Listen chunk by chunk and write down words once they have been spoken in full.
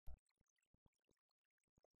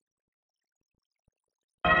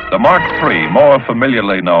The Mark III, more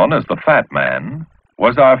familiarly known as the Fat Man,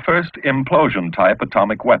 was our first implosion-type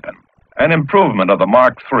atomic weapon. An improvement of the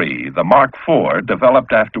Mark III, the Mark IV,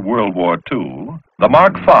 developed after World War II, the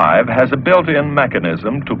Mark V has a built-in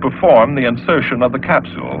mechanism to perform the insertion of the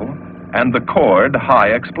capsule and the cord high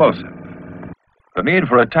explosive. The need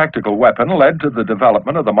for a tactical weapon led to the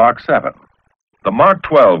development of the Mark VII. The Mark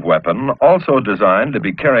XII weapon, also designed to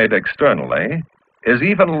be carried externally, is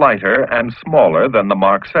even lighter and smaller than the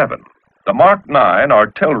Mark VII. The Mark IX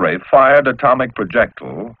artillery-fired atomic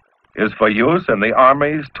projectile is for use in the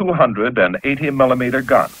Army's 280mm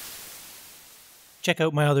gun. Check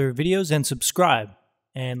out my other videos and subscribe,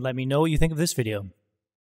 and let me know what you think of this video.